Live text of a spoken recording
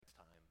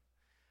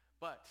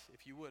But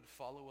if you would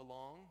follow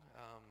along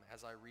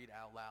as I read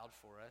out loud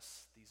for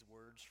us these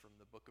words from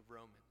the book of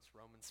Romans,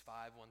 Romans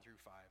 5, 1 through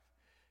 5.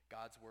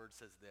 God's word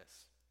says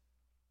this: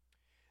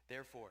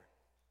 Therefore,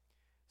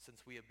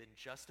 since we have been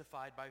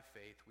justified by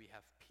faith, we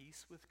have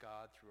peace with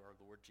God through our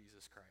Lord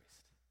Jesus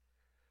Christ.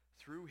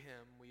 Through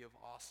him we have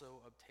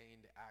also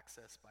obtained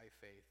access by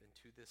faith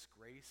into this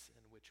grace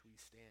in which we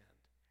stand.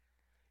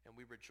 And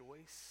we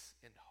rejoice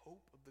in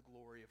hope of the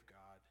glory of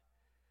God.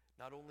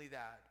 Not only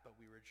that, but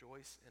we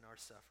rejoice in our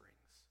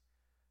sufferings,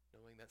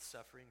 knowing that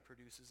suffering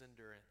produces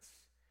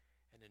endurance,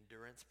 and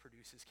endurance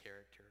produces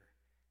character,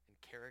 and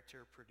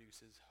character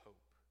produces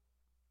hope.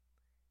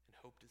 And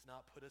hope does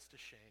not put us to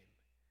shame,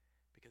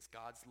 because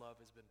God's love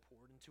has been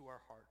poured into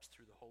our hearts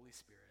through the Holy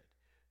Spirit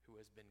who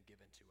has been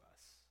given to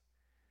us.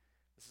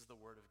 This is the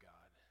word of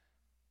God.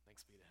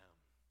 Thanks be to him.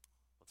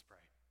 Let's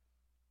pray.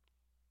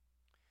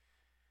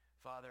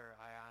 Father,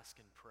 I ask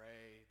and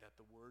pray that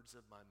the words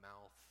of my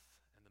mouth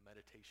and the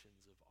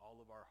meditations of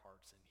all of our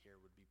hearts in here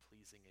would be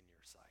pleasing in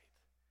your sight.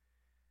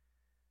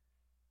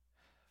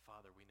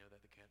 Father, we know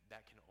that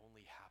that can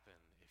only happen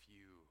if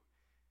you,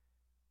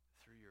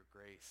 through your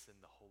grace and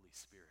the Holy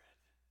Spirit.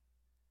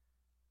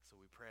 So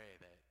we pray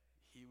that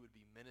he would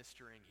be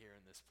ministering here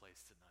in this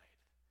place tonight.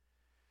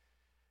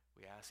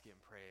 We ask it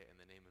and pray it in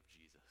the name of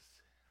Jesus.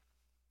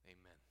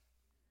 Amen.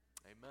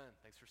 Amen.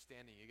 Thanks for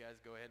standing. You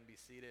guys go ahead and be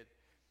seated.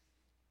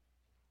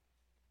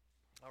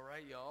 All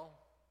right, y'all.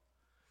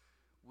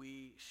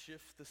 We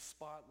shift the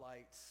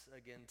spotlights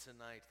again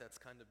tonight. That's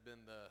kind of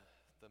been the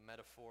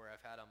metaphor I've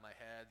had on my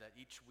head, that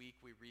each week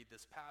we read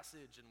this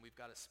passage and we've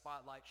got a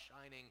spotlight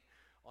shining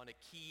on a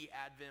key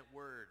Advent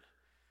word.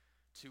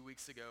 2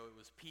 weeks ago it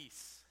was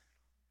peace.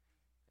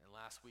 And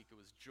last week it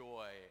was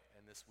joy,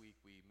 and this week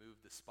we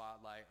moved the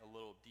spotlight a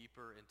little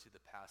deeper into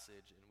the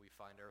passage and we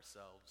find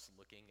ourselves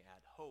looking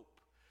at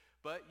hope.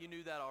 But you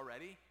knew that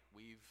already.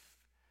 We've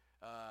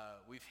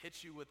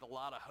hit you with a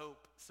lot of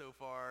hope so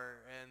far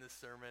in this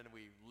sermon.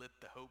 We lit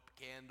the hope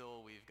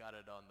candle. We've got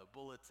it on the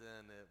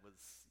bulletin. It was,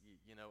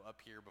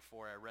 up here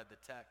before I read the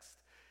text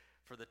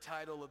for the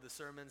title of the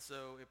sermon,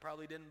 so it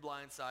probably didn't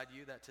blindside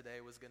you that today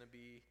was going to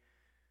be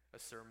a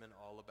sermon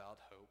all about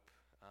hope.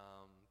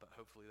 But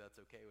hopefully that's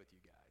okay with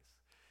you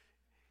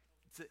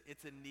guys.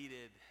 It's a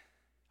needed,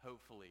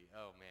 hopefully.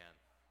 Oh man,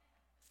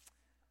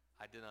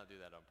 I did not do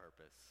that on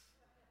purpose.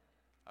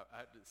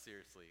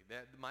 Seriously,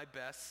 my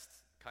best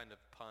kind of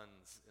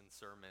puns in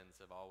sermons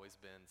have always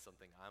been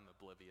something I'm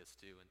oblivious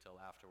to until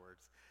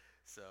afterwards.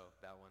 So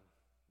that one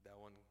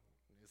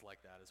is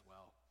like that as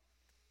well.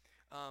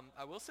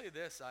 I will say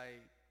this: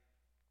 I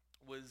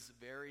was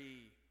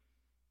very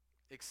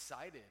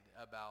excited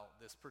about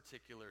this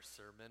particular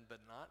sermon, but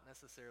not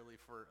necessarily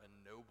for a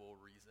noble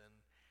reason.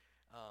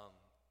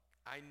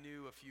 I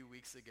knew a few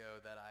weeks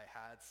ago that I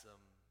had some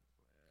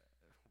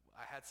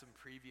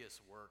previous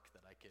work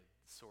that I could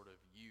sort of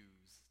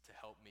use to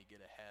help me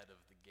get ahead of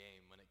the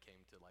game when it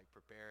came to like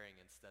preparing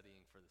and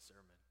studying for the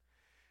sermon.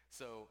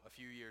 So a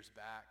few years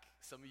back,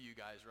 some of you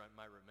guys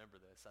might remember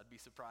this. I'd be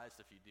surprised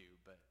if you do,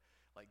 but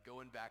like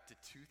going back to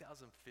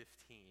 2015,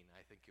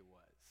 I think it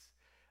was.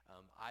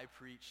 I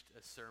preached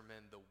a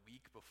sermon the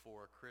week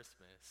before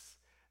Christmas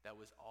that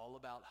was all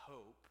about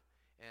hope,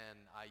 and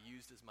I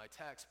used as my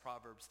text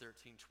Proverbs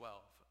 13:12.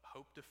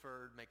 Hope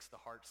deferred makes the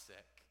heart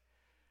sick,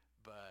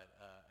 but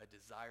a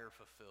desire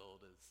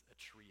fulfilled is a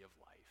tree of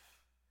life.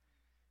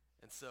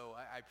 And so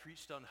I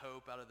preached on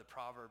hope out of the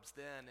Proverbs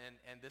then,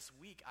 and this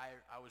week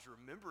I was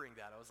remembering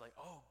that. I was like,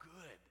 oh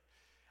good,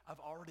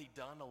 I've already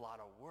done a lot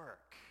of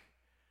work.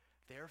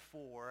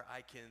 Therefore,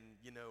 I can,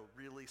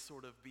 really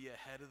sort of be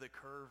ahead of the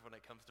curve when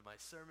it comes to my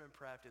sermon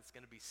prep. It's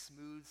going to be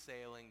smooth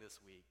sailing this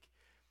week.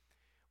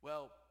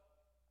 Well,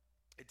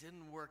 it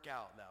didn't work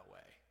out that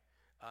way.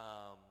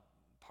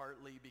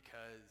 Partly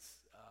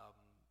because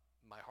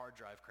my hard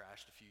drive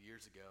crashed a few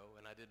years ago,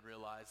 and I didn't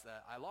realize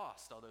that I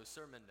lost all those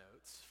sermon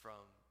notes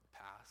from the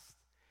past.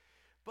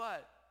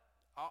 But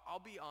I'll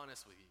be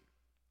honest with you.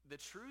 The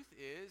truth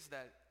is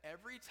that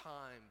every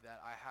time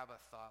that I have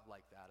a thought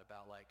like that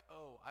about like,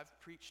 oh, I've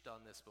preached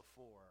on this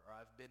before, or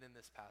I've been in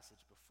this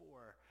passage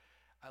before,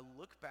 I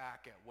look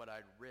back at what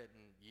I'd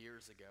written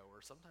years ago,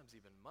 or sometimes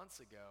even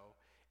months ago,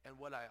 and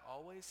what I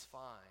always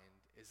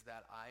find is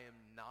that I am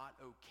not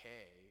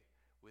okay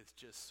with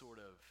just sort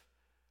of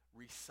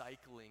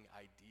recycling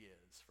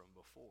ideas from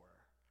before.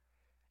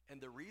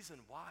 And the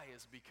reason why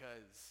is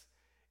because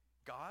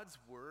God's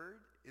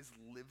word is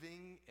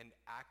living and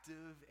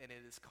active, and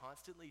it is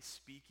constantly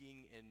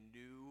speaking in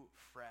new,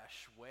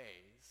 fresh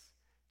ways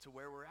to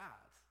where we're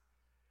at.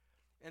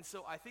 And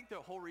so I think the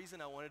whole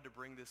reason I wanted to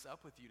bring this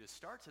up with you to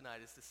start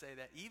tonight is to say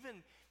that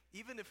even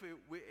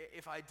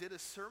if I did a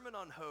sermon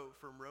on hope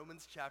from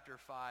Romans chapter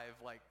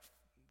 5, like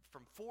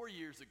from 4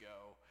 years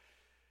ago,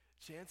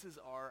 chances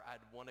are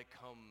I'd want to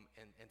come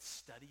and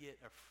study it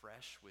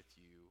afresh with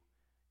you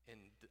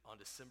on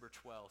December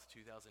 12th,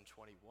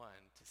 2021,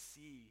 to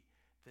see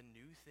the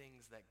new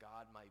things that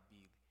God might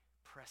be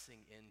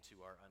pressing into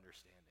our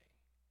understanding.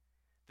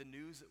 The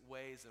new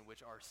ways in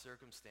which our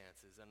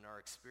circumstances and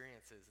our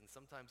experiences and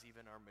sometimes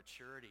even our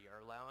maturity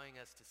are allowing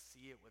us to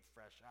see it with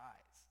fresh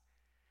eyes.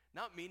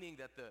 Not meaning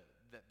that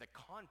the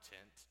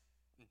content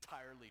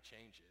entirely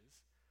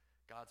changes.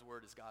 God's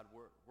word is God's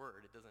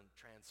word. It doesn't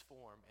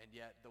transform. And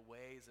yet the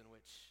ways in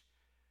which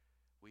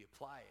we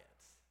apply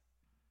it,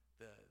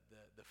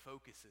 the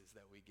focuses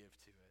that we give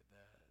to it,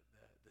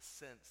 the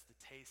sense, the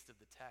taste of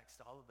the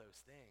text, all of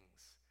those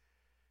things,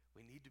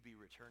 we need to be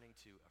returning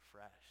to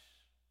afresh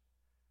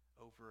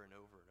over and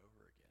over and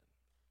over again.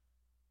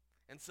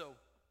 And so,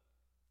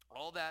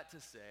 all that to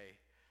say,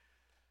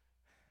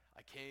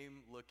 I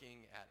came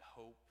looking at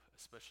hope,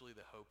 especially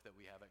the hope that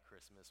we have at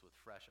Christmas, with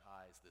fresh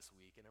eyes this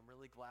week, and I'm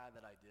really glad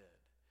that I did,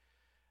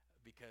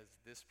 because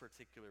this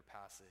particular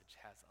passage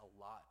has a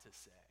lot to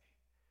say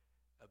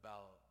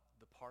about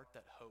the part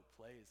that hope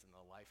plays in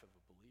the life of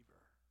a believer.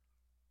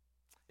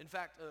 In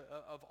fact,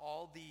 of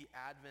all the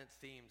Advent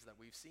themes that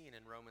we've seen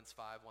in Romans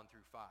 5, 1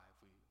 through 5,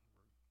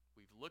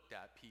 we've looked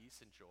at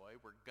peace and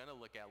joy. We're going to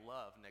look at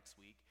love next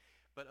week.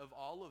 But of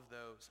all of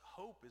those,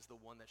 hope is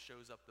the one that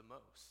shows up the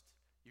most.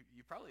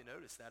 You probably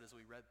noticed that as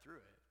we read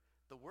through it.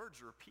 The word's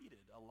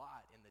repeated a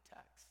lot in the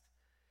text.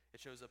 It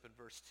shows up in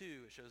verse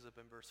 2. It shows up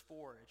in verse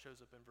 4. It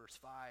shows up in verse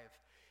 5.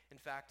 In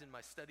fact, in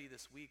my study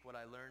this week, what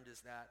I learned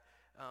is that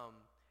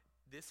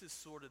this is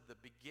sort of the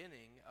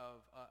beginning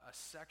of a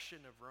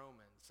section of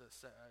Romans,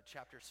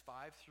 chapters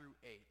 5 through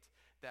 8,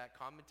 that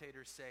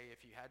commentators say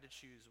if you had to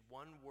choose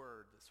one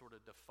word that sort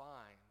of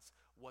defines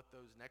what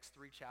those next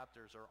 3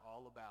 chapters are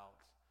all about,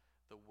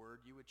 the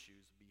word you would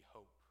choose would be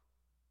hope.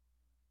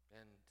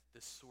 And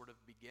this sort of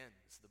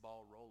begins the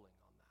ball rolling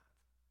on that.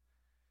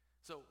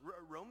 So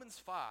Romans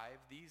 5,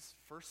 these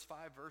first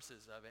 5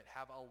 verses of it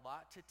have a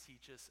lot to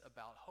teach us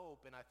about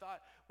hope. And I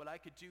thought what I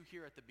could do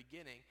here at the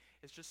beginning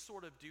is just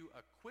sort of do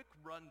a quick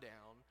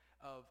rundown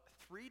of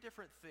 3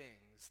 different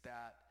things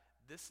that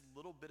this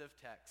little bit of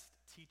text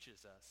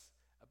teaches us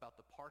about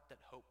the part that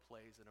hope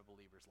plays in a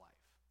believer's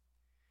life.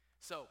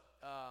 So,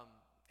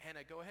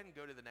 Hannah, go ahead and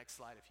go to the next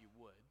slide if you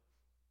would.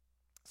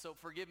 So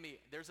forgive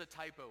me, there's a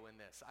typo in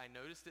this. I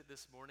noticed it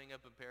this morning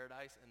up in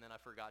Paradise, and then I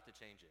forgot to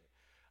change it.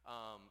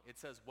 It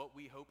says what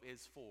we hope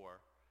is for.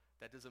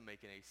 That doesn't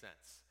make any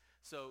sense.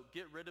 So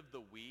get rid of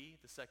the we,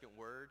 the second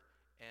word,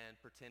 and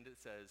pretend it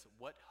says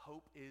what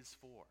hope is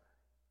for.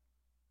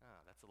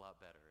 That's a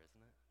lot better,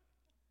 isn't it?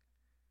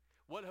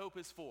 What hope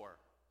is for?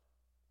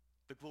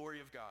 The glory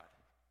of God.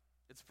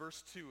 It's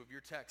verse 2 of your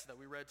text that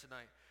we read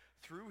tonight.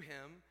 Through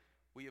him,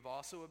 we have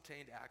also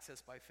obtained access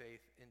by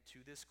faith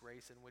into this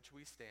grace in which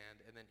we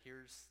stand. And then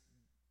here's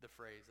the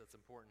phrase that's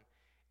important.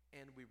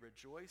 And we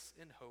rejoice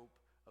in hope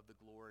of the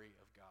glory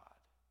of God.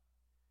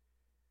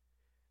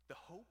 The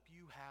hope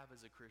you have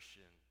as a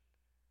Christian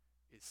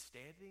is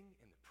standing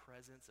in the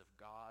presence of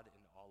God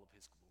in all of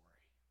his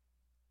glory,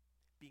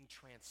 being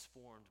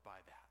transformed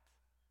by that.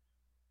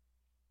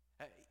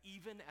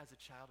 Even as a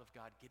child of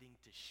God, getting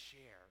to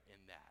share in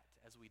that,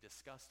 as we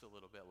discussed a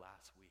little bit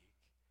last week.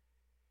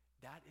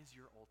 That is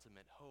your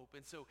ultimate hope.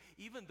 And so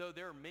even though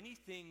there are many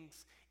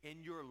things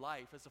in your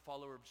life as a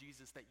follower of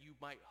Jesus that you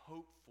might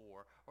hope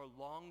for or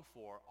long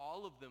for,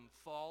 all of them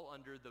fall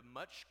under the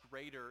much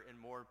greater and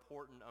more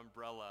important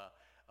umbrella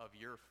of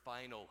your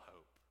final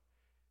hope,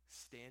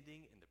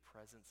 standing in the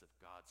presence of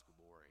God's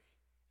glory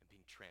and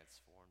being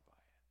transformed by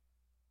it.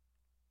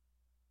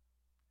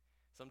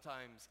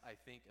 Sometimes I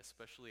think,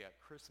 especially at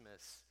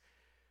Christmas,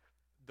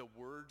 the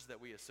words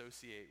that we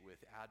associate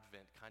with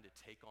Advent kind of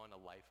take on a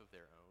life of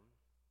their own.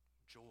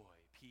 Joy,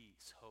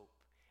 peace, hope.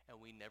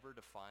 And we never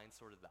define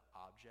sort of the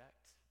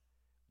object,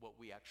 what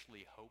we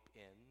actually hope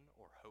in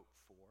or hope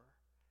for.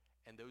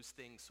 And those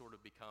things sort of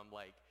become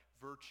like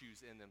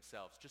virtues in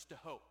themselves, just to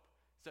hope.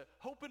 So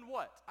hope in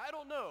what? I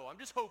don't know. I'm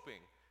just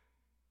hoping.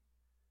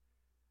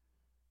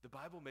 The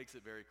Bible makes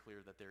it very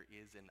clear that there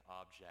is an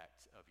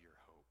object of your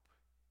hope.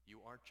 You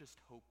aren't just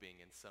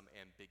hoping in some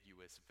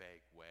ambiguous,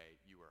 vague way.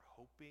 You are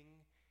hoping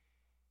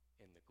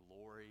in the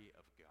glory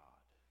of God.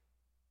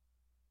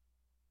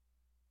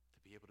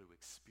 Be able to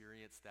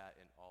experience that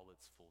in all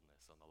its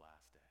fullness on the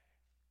last day.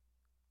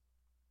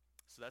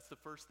 So that's the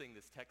first thing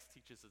this text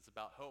teaches us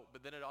about hope.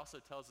 But then it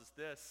also tells us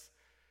this,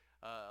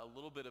 a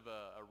little bit of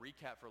a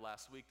recap for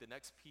last week. The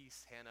next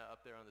piece, Hannah,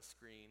 up there on the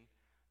screen,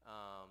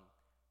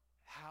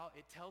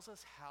 it tells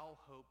us how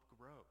hope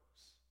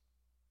grows.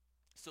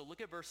 So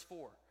look at verse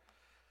 4.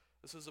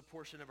 This was a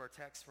portion of our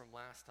text from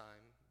last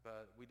time,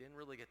 but we didn't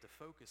really get to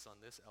focus on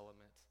this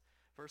element.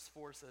 Verse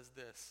 4 says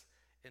this,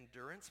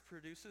 endurance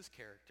produces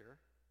character,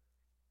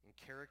 and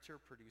character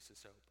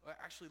produces hope.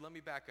 Actually, let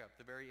me back up,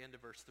 the very end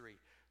of verse 3.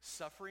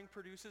 Suffering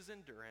produces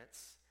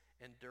endurance,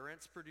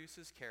 endurance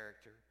produces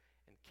character,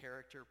 and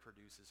character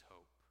produces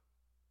hope.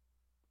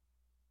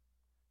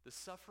 The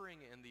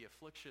suffering and the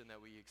affliction that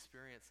we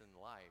experience in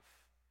life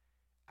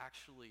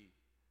actually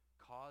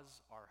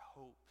cause our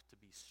hope to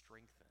be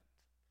strengthened,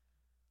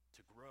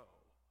 to grow,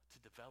 to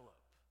develop.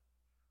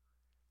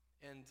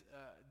 And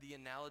the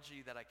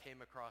analogy that I came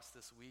across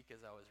this week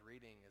as I was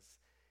reading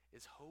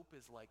is hope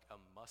is like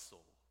a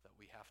muscle that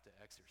we have to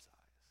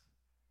exercise.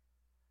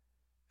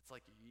 It's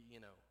like,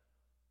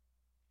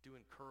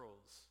 doing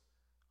curls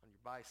on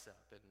your bicep.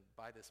 And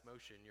by this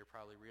motion, you're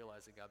probably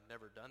realizing I've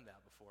never done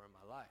that before in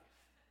my life.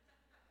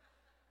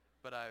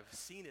 But I've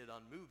seen it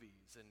on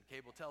movies and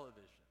cable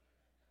television.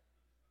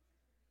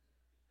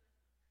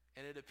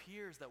 And it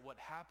appears that what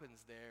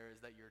happens there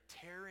is that you're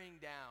tearing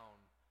down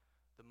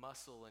the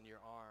muscle in your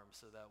arm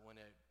so that when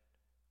it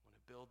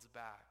builds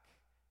back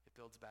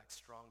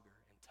stronger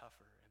and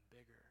tougher and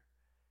bigger.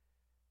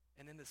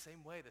 And in the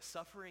same way, the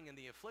suffering and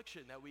the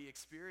affliction that we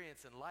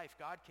experience in life,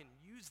 God can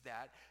use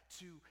that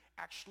to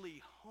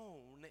actually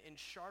hone and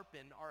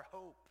sharpen our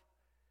hope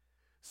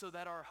so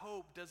that our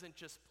hope doesn't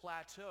just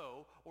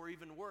plateau, or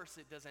even worse,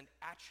 it doesn't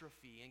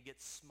atrophy and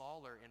get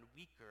smaller and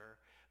weaker,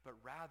 but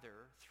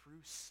rather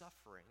through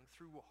suffering,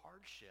 through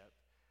hardship,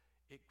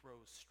 it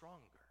grows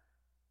stronger.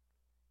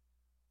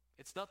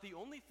 It's not the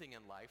only thing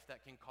in life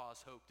that can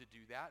cause hope to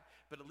do that,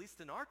 but at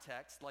least in our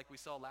text, like we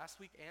saw last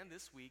week and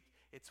this week,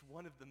 it's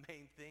one of the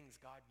main things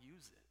God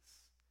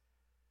uses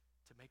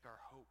to make our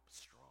hope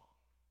strong.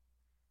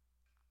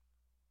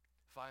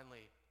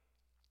 Finally,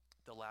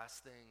 the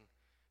last thing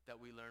that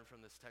we learn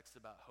from this text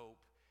about hope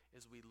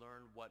is we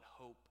learn what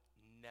hope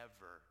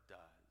never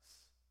does.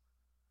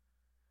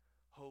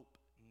 Hope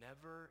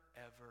never,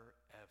 ever,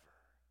 ever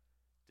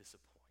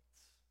disappoints.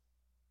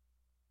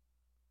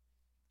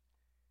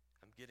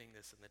 I'm getting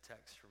this in the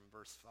text from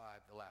verse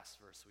 5, the last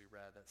verse we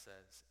read, that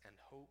says, "And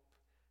hope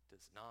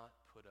does not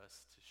put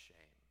us to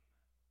shame."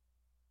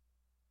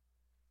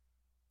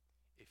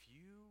 If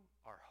you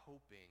are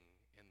hoping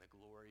in the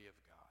glory of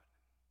God,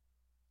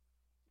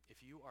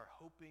 if you are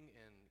hoping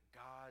in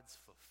God's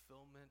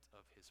fulfillment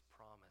of his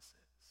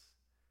promises,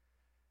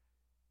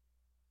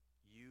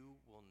 you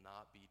will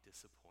not be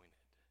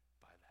disappointed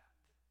by that.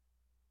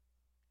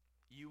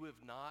 You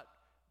have not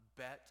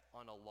bet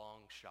on a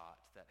long shot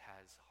that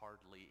has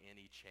hardly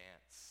any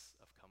chance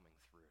of coming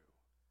through.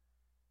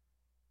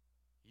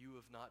 You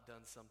have not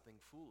done something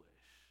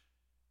foolish.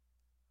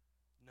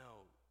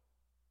 No,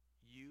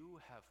 you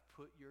have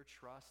put your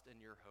trust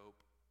and your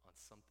hope on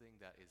something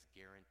that is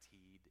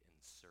guaranteed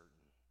and certain.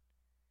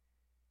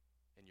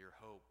 And your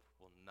hope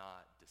will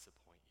not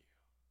disappoint you.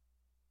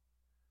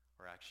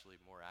 Or actually,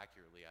 more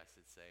accurately, I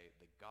should say,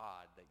 the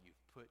God that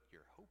you've put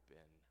your hope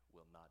in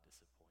will not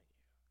disappoint you.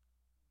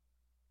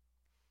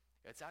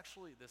 It's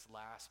actually this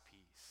last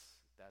piece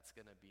that's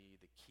going to be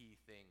the key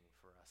thing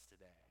for us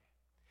today.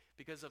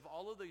 Because of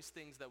all of these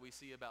things that we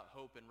see about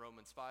hope in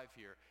Romans 5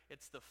 here,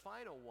 it's the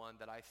final one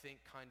that I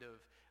think kind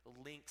of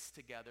links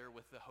together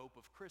with the hope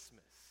of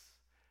Christmas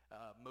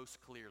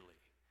most clearly.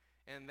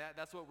 And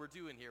that's what we're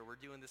doing here. We're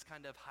doing this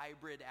kind of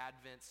hybrid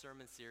Advent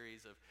sermon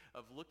series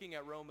of looking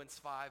at Romans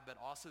 5, but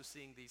also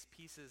seeing these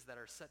pieces that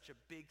are such a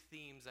big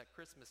themes at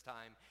Christmas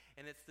time.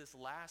 And it's this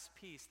last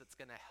piece that's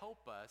going to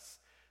help us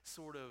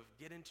sort of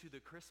get into the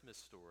Christmas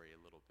story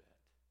a little bit.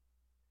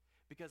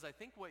 Because I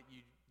think what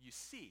you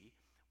see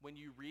when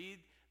you read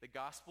the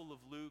Gospel of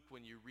Luke,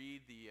 when you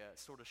read the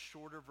sort of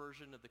shorter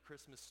version of the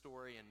Christmas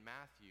story in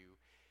Matthew,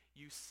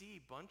 you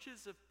see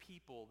bunches of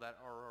people that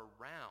are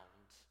around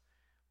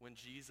when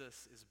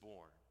Jesus is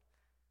born.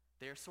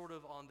 They're sort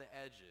of on the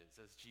edges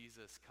as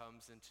Jesus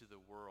comes into the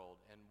world.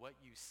 And what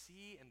you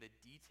see in the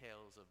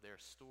details of their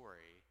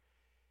story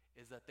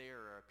is that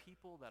there are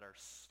people that are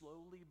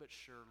slowly but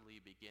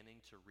surely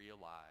beginning to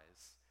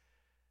realize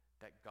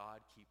that God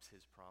keeps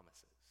his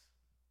promises.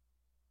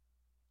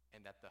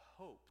 And that the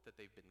hope that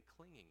they've been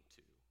clinging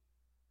to,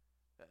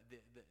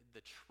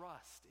 the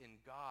trust in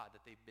God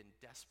that they've been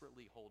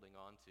desperately holding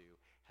on to,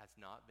 has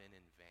not been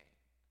in vain.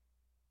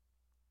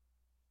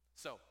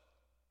 So,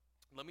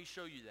 let me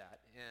show you that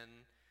in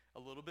a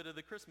little bit of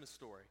the Christmas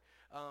story.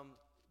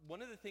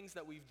 One of the things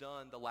that we've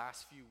done the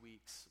last few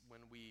weeks when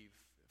we've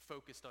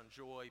focused on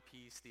joy,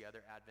 peace, the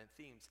other Advent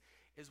themes,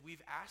 is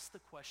we've asked the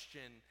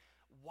question,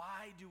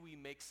 why do we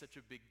make such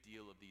a big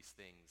deal of these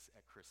things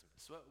at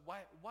Christmas?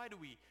 Why do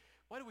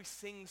we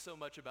sing so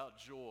much about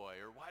joy,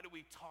 or why do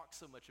we talk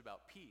so much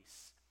about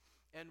peace?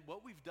 And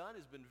what we've done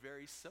has been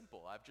very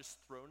simple. I've just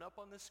thrown up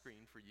on the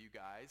screen for you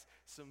guys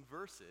some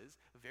verses,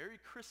 very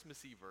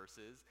Christmassy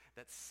verses,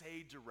 that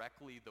say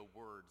directly the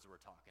words we're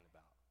talking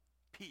about.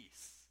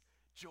 Peace,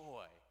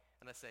 joy.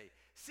 And I say,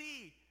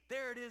 see,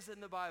 there it is in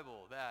the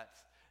Bible, that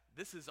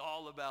this is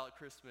all about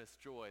Christmas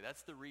joy.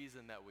 That's the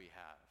reason that we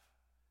have.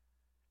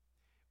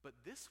 But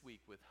this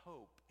week with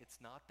hope, it's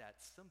not that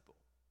simple.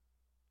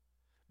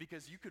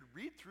 Because you could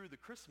read through the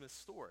Christmas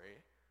story,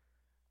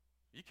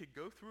 you could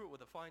go through it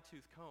with a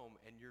fine-tooth comb,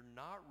 and you're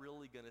not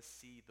really going to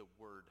see the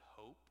word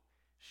hope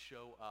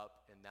show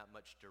up in that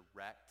much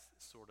direct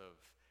sort of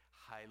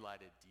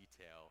highlighted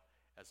detail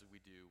as we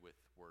do with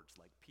words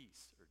like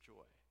peace or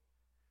joy.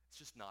 It's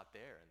just not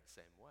there in the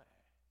same way.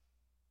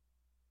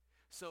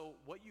 So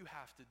what you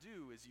have to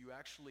do is you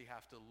actually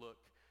have to look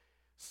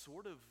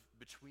sort of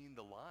between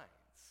the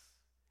lines.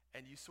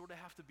 And you sort of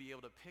have to be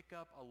able to pick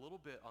up a little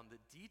bit on the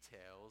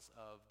details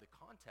of the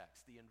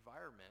context, the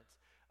environment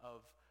of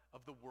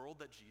the world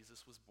that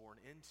Jesus was born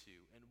into,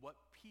 and what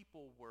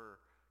people were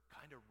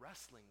kind of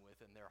wrestling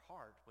with in their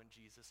heart when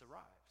Jesus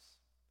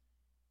arrives.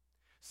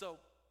 So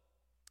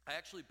I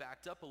actually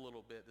backed up a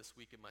little bit this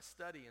week in my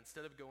study.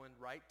 Instead of going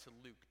right to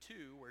Luke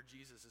 2, where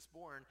Jesus is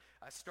born,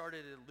 I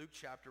started in Luke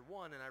chapter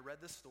 1, and I read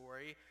the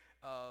story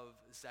of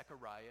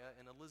Zechariah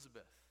and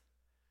Elizabeth.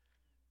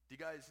 Do you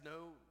guys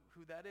know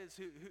who that is?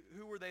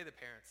 Who were they the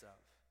parents of?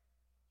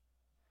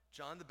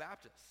 John the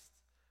Baptist.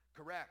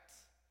 Correct.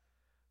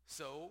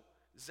 So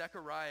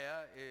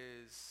Zechariah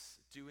is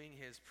doing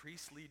his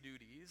priestly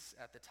duties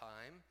at the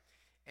time,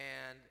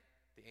 and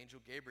the angel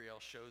Gabriel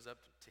shows up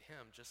to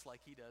him just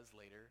like he does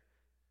later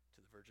to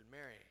the Virgin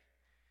Mary.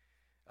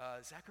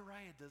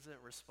 Zechariah doesn't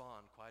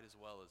respond quite as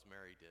well as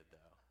Mary did,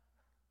 though.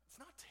 It's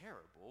not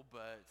terrible,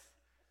 but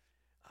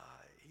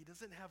he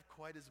doesn't have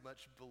quite as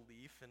much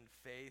belief and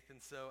faith,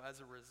 and so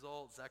as a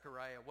result,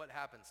 Zechariah, what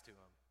happens to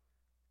him?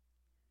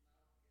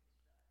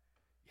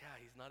 Yeah,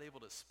 he's not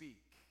able to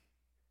speak.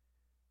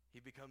 He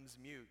becomes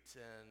mute,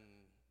 and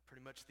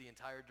pretty much the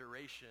entire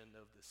duration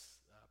of this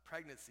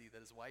pregnancy that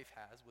his wife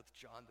has with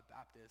John the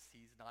Baptist,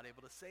 he's not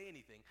able to say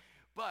anything.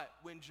 But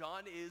when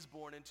John is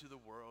born into the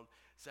world,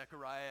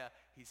 Zechariah,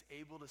 he's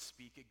able to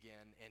speak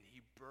again, and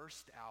he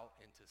burst out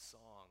into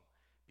song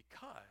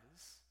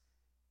because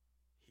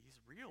he's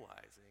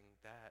realizing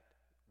that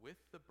with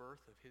the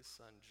birth of his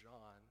son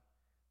John,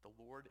 the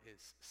Lord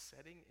is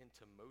setting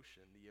into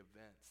motion the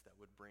events that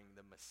would bring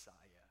the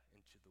Messiah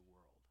into the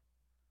world.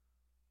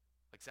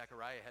 Like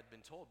Zechariah had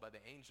been told by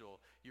the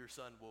angel, your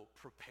son will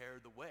prepare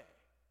the way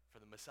for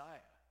the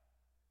Messiah.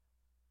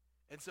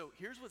 And so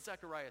here's what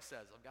Zechariah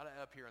says. I've got it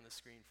up here on the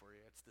screen for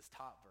you. It's this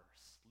top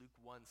verse, Luke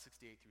 1,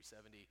 68 through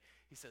 70.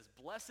 He says,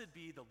 "Blessed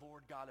be the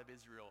Lord God of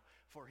Israel,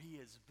 for he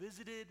has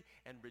visited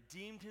and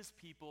redeemed his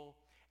people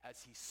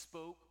as he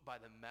spoke by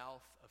the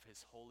mouth of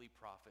his holy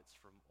prophets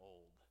from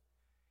old."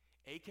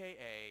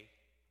 AKA,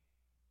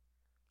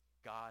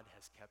 God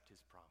has kept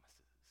his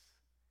promises,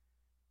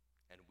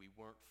 and we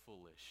weren't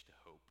foolish to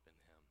hope in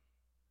him.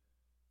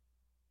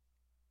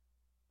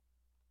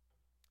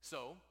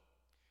 So,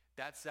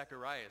 that's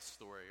Zechariah's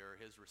story, or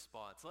his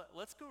response.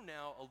 Let's go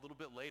now a little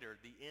bit later,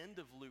 the end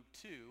of Luke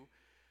 2.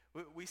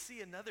 We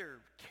see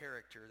another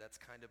character that's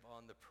kind of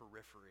on the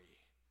periphery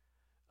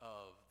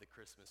of the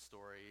Christmas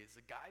story. He's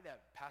a guy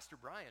that Pastor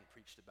Brian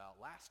preached about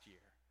last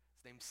year.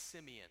 His name's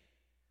Simeon.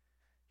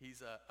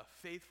 He's a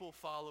faithful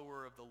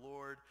follower of the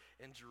Lord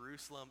in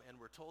Jerusalem, and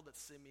we're told that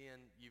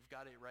Simeon, you've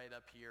got it right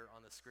up here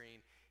on the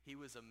screen, he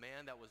was a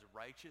man that was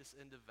righteous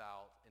and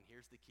devout, and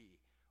here's the key,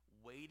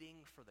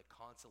 waiting for the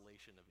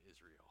consolation of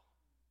Israel.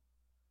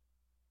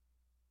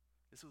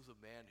 This was a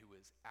man who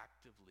was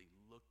actively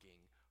looking,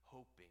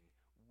 hoping,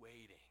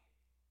 waiting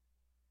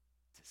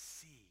to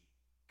see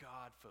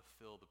God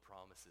fulfill the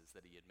promises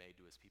that he had made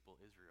to his people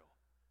Israel.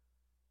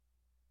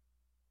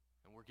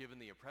 And we're given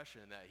the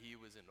impression that he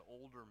was an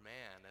older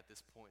man at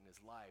this point in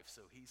his life,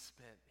 so he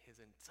spent his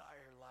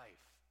entire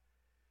life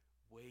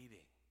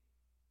waiting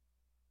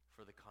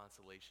for the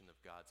consolation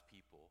of God's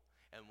people.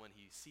 And when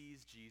he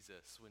sees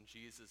Jesus, when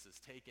Jesus is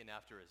taken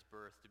after his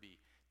birth to be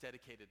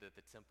dedicated at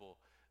the temple,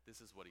 this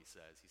is what he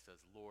says. He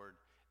says, "Lord,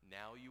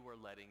 now you are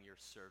letting your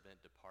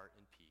servant depart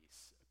in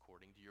peace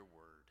according to your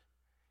word,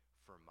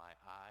 for my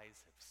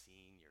eyes have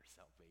seen your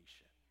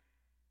salvation."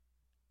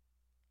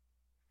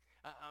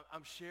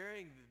 I'm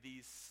sharing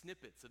these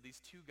snippets of these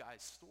two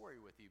guys' story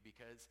with you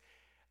because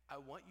I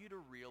want you to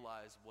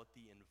realize what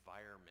the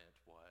environment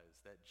was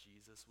that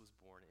Jesus was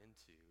born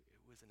into.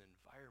 It was an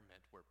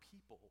environment where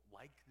people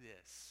like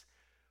this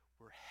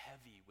were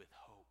heavy with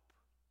hope.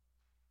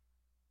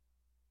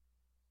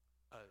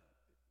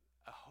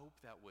 A hope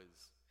that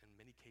was, in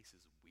many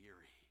cases,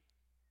 weary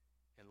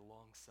and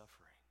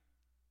long-suffering.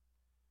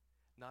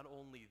 Not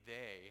only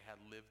they had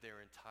lived their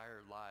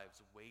entire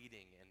lives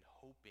waiting and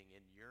hoping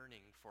and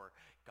yearning for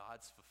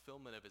God's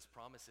fulfillment of his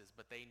promises,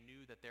 but they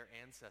knew that their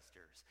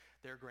ancestors,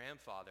 their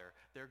grandfather,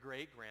 their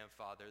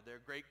great-grandfather, their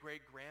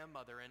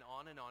great-great-grandmother, and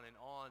on and on and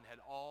on had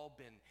all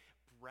been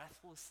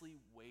breathlessly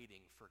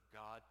waiting for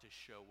God to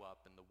show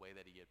up in the way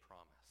that he had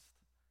promised.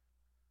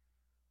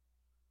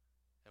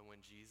 And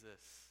when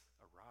Jesus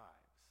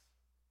arrives,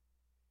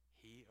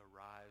 he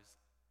arrives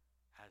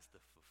as the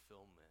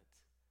fulfillment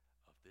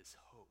of this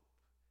hope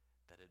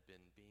that had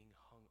been being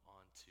hung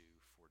onto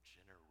for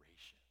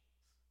generations.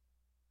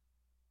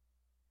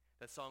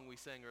 That song we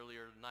sang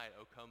earlier tonight,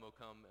 O Come,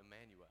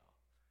 Emmanuel.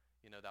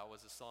 You know, that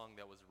was a song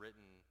that was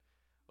written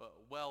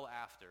well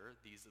after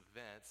these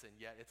events, and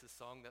yet it's a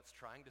song that's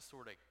trying to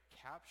sort of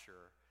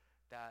capture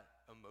that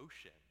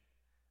emotion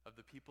of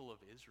the people of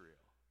Israel.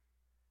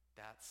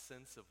 That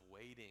sense of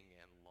waiting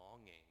and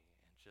longing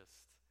and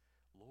just,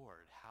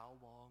 Lord, how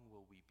long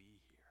will we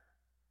be here?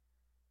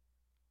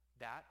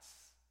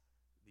 That's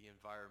the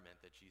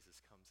environment that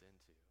Jesus comes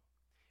into.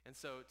 And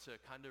so to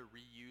kind of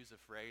reuse a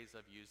phrase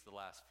I've used the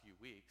last few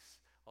weeks,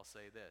 I'll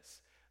say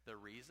this. The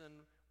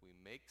reason we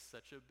make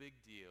such a big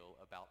deal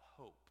about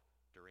hope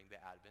during the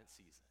Advent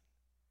season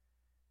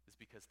is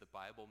because the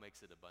Bible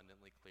makes it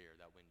abundantly clear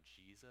that when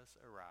Jesus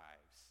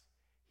arrives,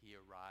 he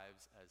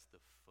arrives as the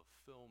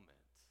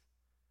fulfillment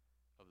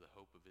of the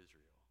hope of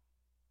Israel.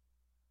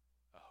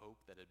 A hope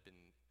that had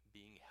been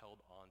being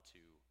held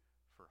onto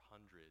for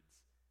hundreds,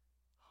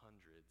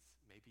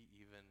 maybe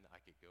even I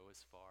could go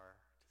as far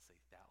to say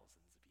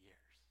thousands of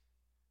years.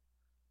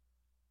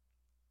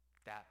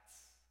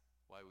 That's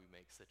why we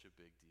make such a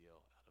big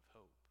deal out of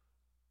hope.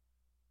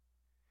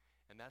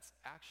 And that's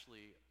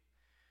actually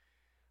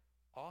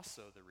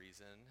also the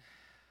reason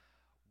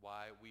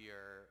why we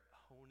are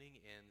honing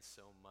in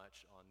so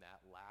much on that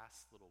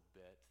last little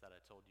bit that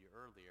I told you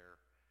earlier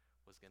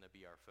was going to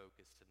be our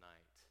focus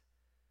tonight,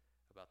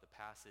 about the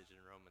passage in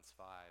Romans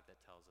 5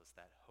 that tells us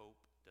that hope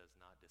does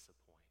not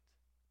disappoint.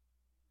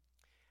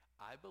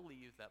 I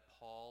believe that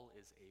Paul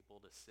is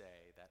able to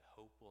say that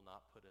hope will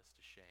not put us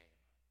to shame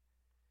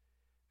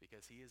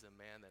because he is a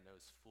man that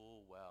knows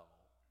full well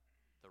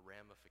the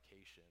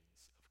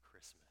ramifications of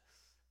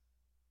Christmas.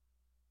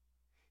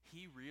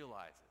 He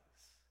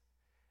realizes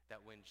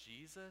that when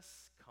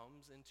Jesus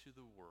comes into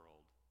the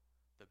world,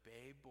 the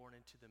babe born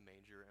into the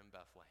manger in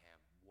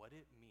Bethlehem, what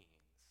it means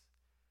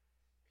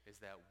is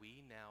that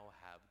we now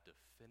have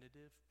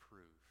definitive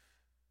proof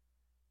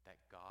that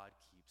God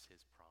keeps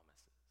his promises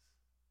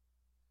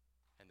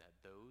and that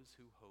those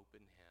who hope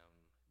in him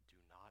do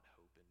not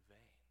hope in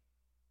vain.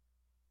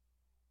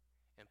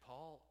 And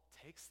Paul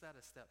takes that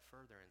a step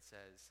further and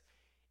says,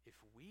 if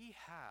we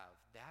have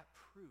that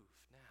proof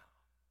now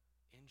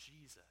in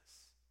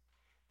Jesus,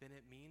 then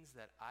it means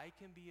that I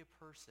can be a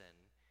person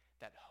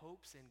that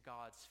hopes in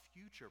God's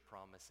future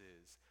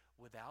promises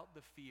without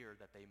the fear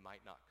that they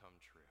might not come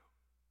true.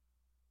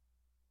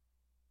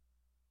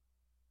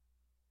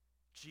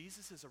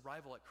 Jesus'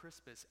 arrival at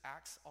Christmas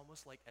acts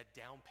almost like a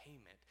down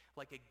payment,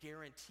 like a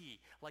guarantee,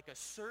 like a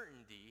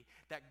certainty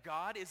that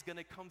God is going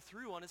to come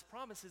through on his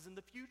promises in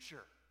the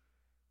future.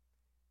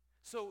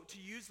 So to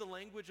use the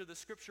language of the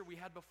scripture we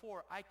had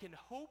before, I can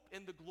hope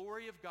in the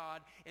glory of God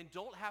and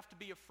don't have to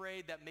be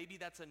afraid that maybe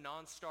that's a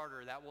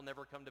non-starter, that will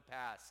never come to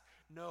pass.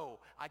 No,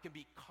 I can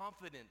be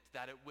confident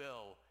that it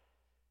will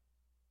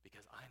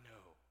because I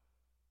know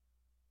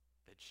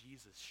that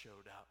Jesus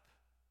showed up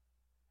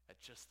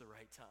at just the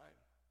right time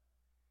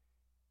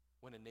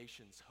when a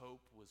nation's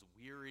hope was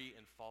weary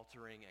and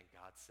faltering and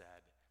God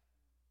said,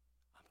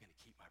 I'm going to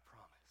keep my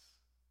promise.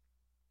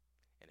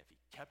 And if he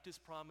kept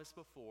his promise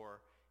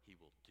before, he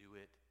will do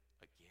it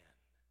again.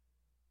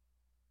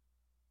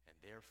 And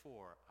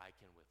therefore, I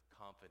can with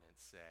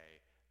confidence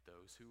say,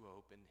 those who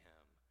hope in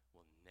him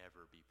will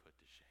never be put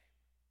to shame.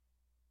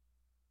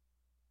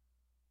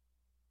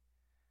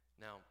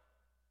 Now,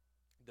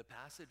 the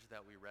passage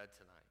that we read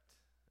tonight,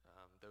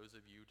 those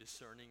of you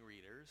discerning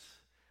readers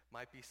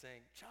might be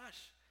saying,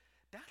 Josh,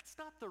 that's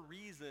not the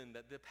reason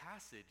that the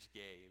passage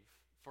gave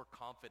for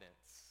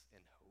confidence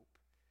and hope.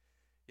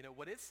 You know,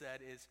 what it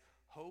said is,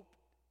 hope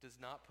does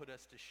not put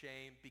us to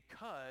shame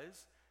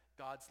because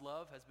God's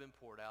love has been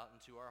poured out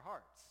into our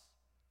hearts.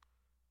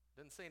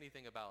 Doesn't say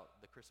anything about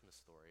the Christmas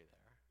story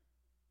there.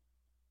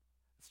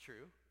 It's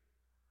true.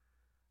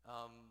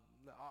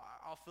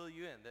 I'll fill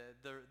you in.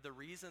 The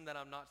reason that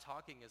I'm not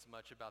talking as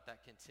much about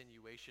that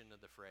continuation of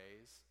the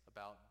phrase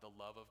about the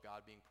love of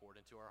God being poured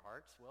into our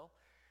hearts, well,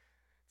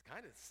 it's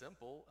kind of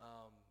simple.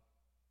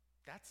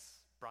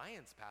 That's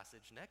Brian's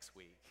passage next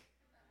week.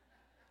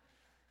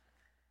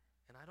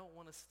 And I don't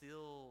want to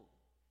steal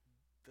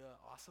the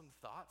awesome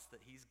thoughts that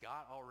he's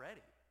got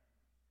already.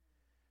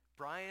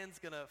 Brian's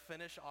going to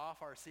finish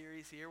off our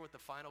series here with the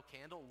final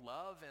candle,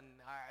 love, and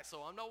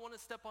so I don't want to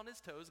step on his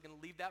toes. I'm going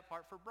to leave that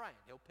part for Brian.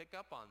 He'll pick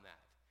up on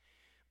that.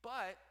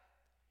 But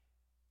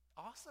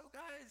also,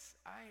 guys,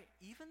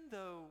 even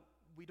though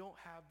we don't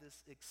have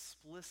this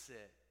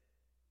explicit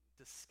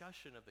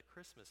discussion of the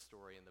Christmas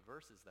story in the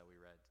verses that we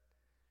read,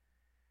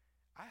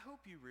 I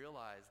hope you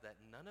realize that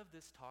none of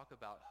this talk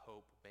about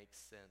hope makes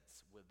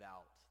sense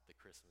without the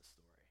Christmas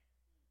story.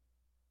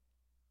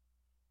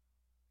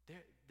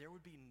 There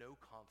would be no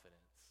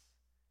confidence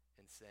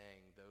in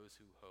saying those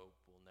who hope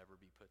will never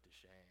be put to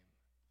shame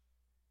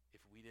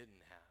if we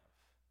didn't have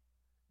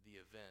the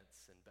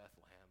events in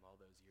Bethlehem all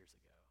those years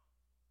ago.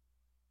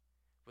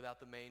 Without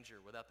the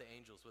manger, without the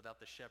angels, without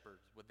the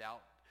shepherds,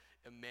 without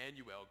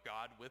Emmanuel,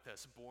 God with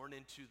us, born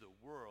into the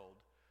world,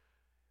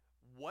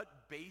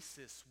 what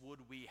basis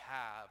would we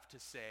have to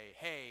say,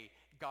 hey,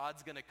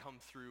 God's going to come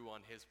through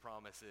on his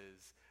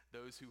promises.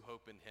 Those who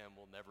hope in him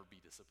will never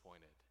be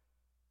disappointed.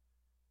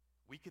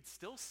 We could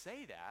still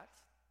say that.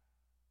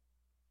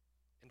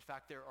 In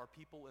fact, there are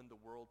people in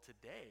the world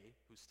today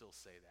who still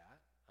say that.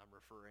 I'm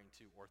referring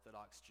to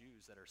Orthodox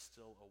Jews that are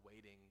still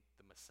awaiting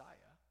the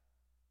Messiah.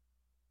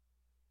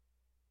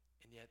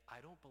 And yet,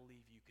 I don't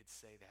believe you could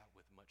say that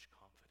with much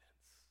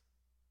confidence.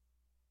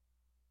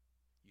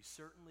 You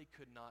certainly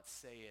could not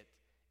say it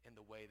in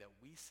the way that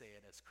we say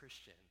it as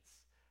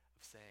Christians,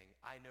 of saying,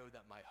 I know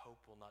that my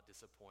hope will not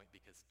disappoint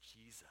because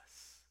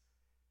Jesus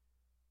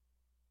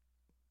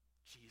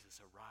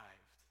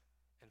arrived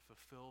and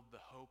fulfilled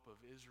the hope of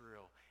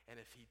Israel. And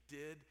if he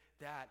did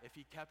that, if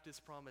he kept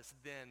his promise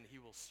then, he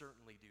will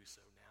certainly do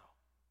so now.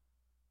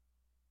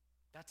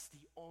 That's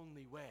the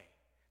only way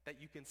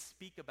that you can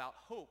speak about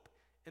hope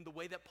in the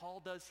way that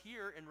Paul does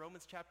here in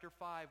Romans chapter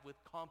 5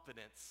 with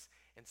confidence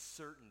and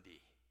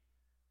certainty.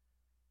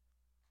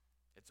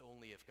 It's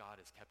only if God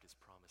has kept his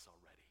promise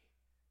already,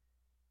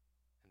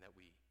 and that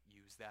we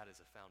use that as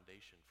a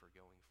foundation for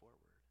going forward.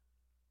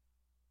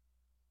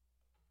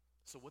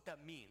 So what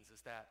that means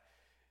is that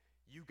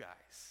you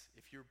guys,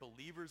 if you're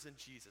believers in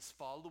Jesus,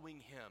 following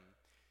him,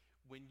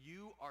 when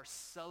you are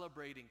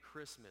celebrating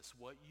Christmas,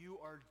 what you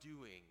are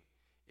doing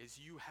is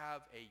you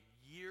have a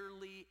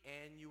yearly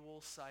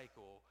annual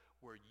cycle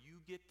where you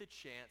get the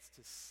chance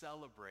to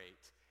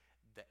celebrate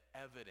the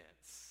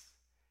evidence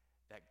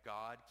that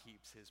God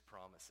keeps his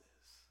promises.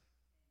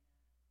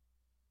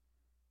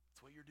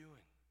 That's what you're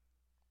doing.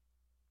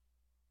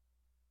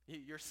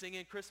 You're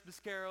singing Christmas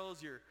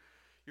carols, you're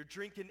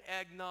drinking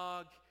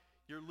eggnog,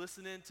 you're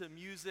listening to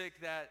music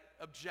that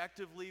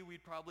objectively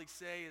we'd probably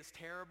say is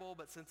terrible,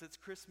 but since it's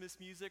Christmas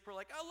music, we're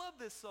like, I love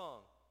this song.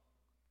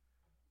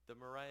 The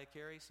Mariah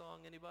Carey song,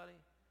 anybody?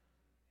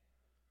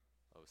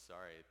 Oh,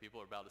 sorry,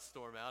 people are about to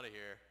storm out of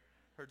here.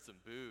 Heard some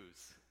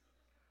boos.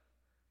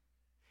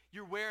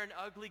 You're wearing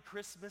ugly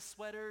Christmas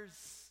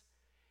sweaters.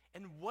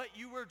 And what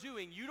you are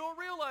doing, you don't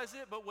realize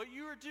it, but what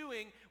you are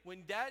doing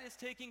when that is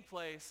taking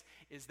place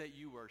is that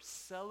you are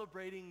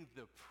celebrating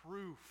the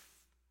proof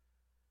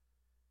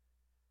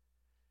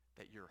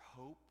that your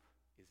hope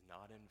is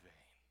not in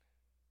vain,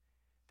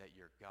 that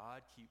your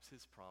God keeps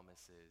his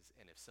promises.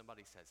 And if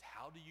somebody says,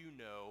 how do you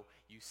know?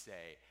 You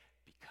say,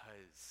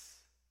 because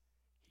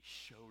he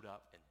showed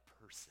up in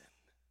person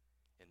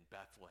in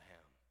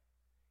Bethlehem,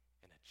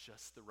 and at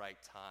just the right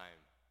time,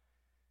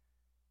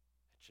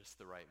 just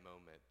the right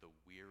moment, the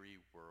weary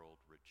world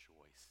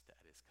rejoiced at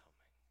his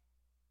coming.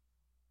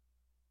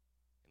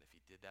 And if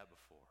he did that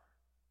before,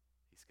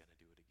 he's going to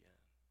do it again.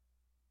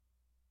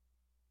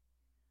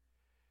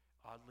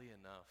 Oddly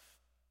enough,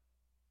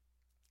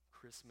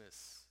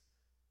 Christmas,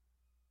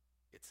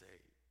 it's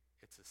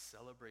a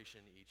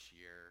celebration each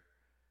year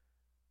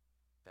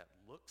that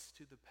looks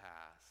to the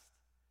past,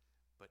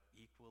 but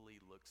equally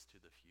looks to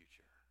the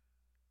future.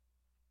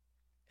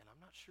 And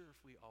I'm not sure if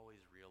we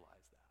always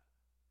realize that.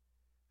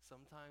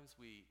 Sometimes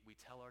we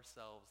tell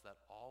ourselves that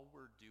all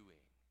we're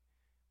doing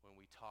when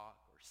we talk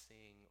or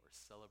sing or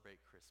celebrate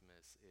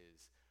Christmas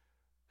is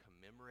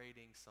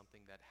commemorating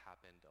something that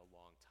happened a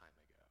long time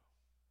ago.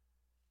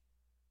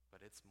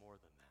 But it's more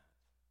than that.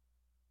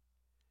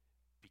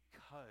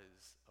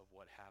 Because of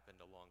what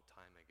happened a long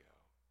time ago,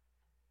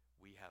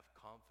 we have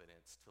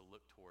confidence to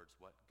look towards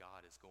what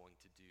God is going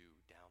to do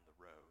down the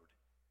road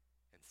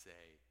and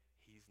say,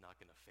 he's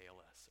not going to fail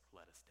us or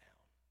let us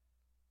down.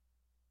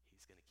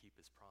 He's going to keep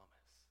his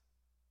promise.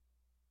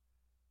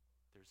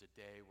 There's a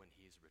day when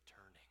he's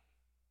returning.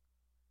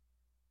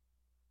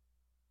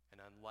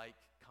 And unlike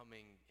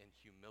coming in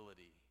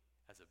humility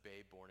as a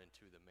babe born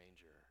into the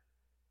manger,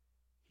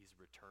 he's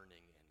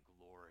returning in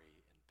glory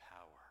and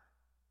power.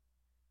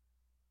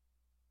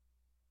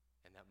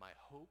 And that my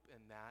hope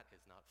in that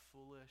is not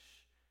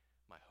foolish.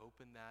 My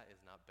hope in that is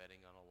not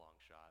betting on a long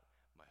shot.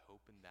 My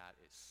hope in that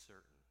is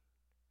certain,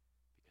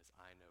 because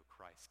I know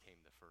Christ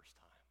came the first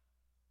time,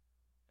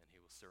 and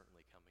he will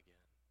certainly come again.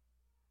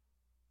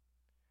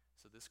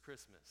 So this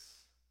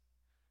Christmas,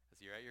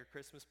 as you're at your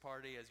Christmas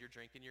party, as you're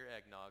drinking your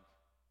eggnog,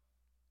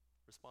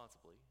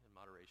 responsibly, in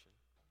moderation,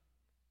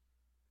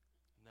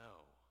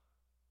 know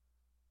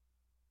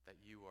that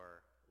you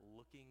are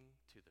looking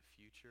to the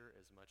future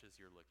as much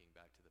as you're looking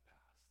back to the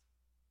past.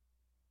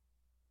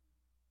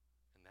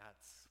 And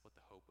that's what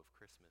the hope of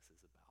Christmas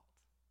is about.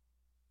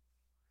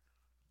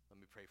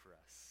 Let me pray for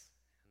us,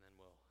 and then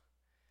we'll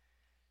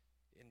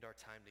end our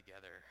time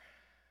together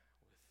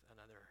with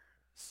another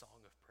song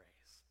of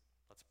praise.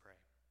 Let's pray.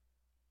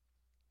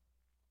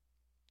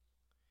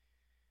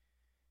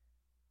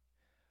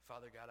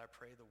 Father God, I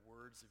pray the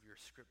words of your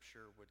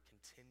scripture would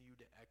continue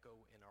to echo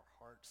in our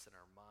hearts and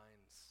our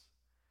minds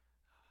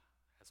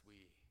as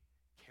we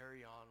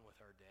carry on with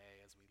our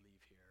day, as we leave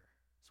here,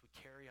 as we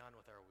carry on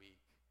with our week.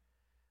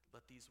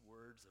 Let these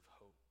words of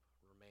hope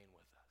remain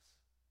with us.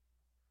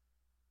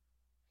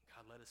 And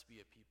God, let us be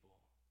a people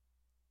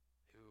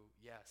who,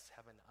 yes,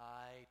 have an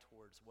eye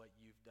towards what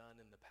you've done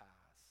in the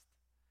past,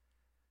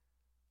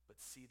 but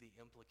see the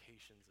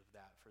implications of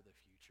that for the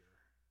future.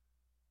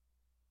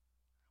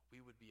 We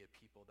would be a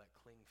people that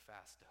cling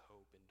fast to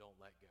hope and don't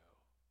let go,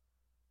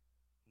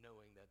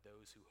 knowing that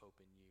those who hope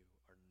in you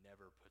are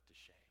never put to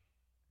shame.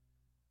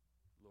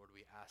 Lord,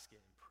 we ask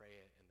it and pray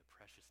it in the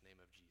precious name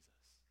of Jesus.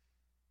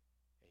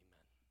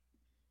 Amen.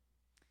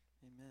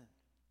 Amen.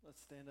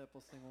 Let's stand up.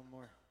 We'll sing one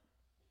more.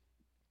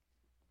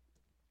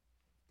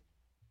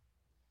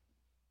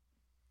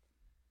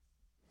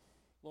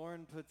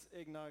 Lauren puts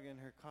eggnog in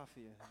her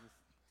coffee.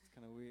 It's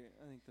kind of weird.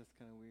 I think that's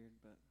kind of weird,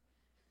 but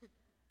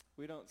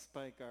we don't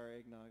spike our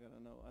eggnog. I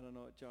don't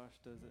know what Josh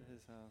does at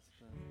his house,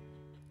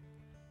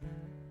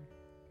 but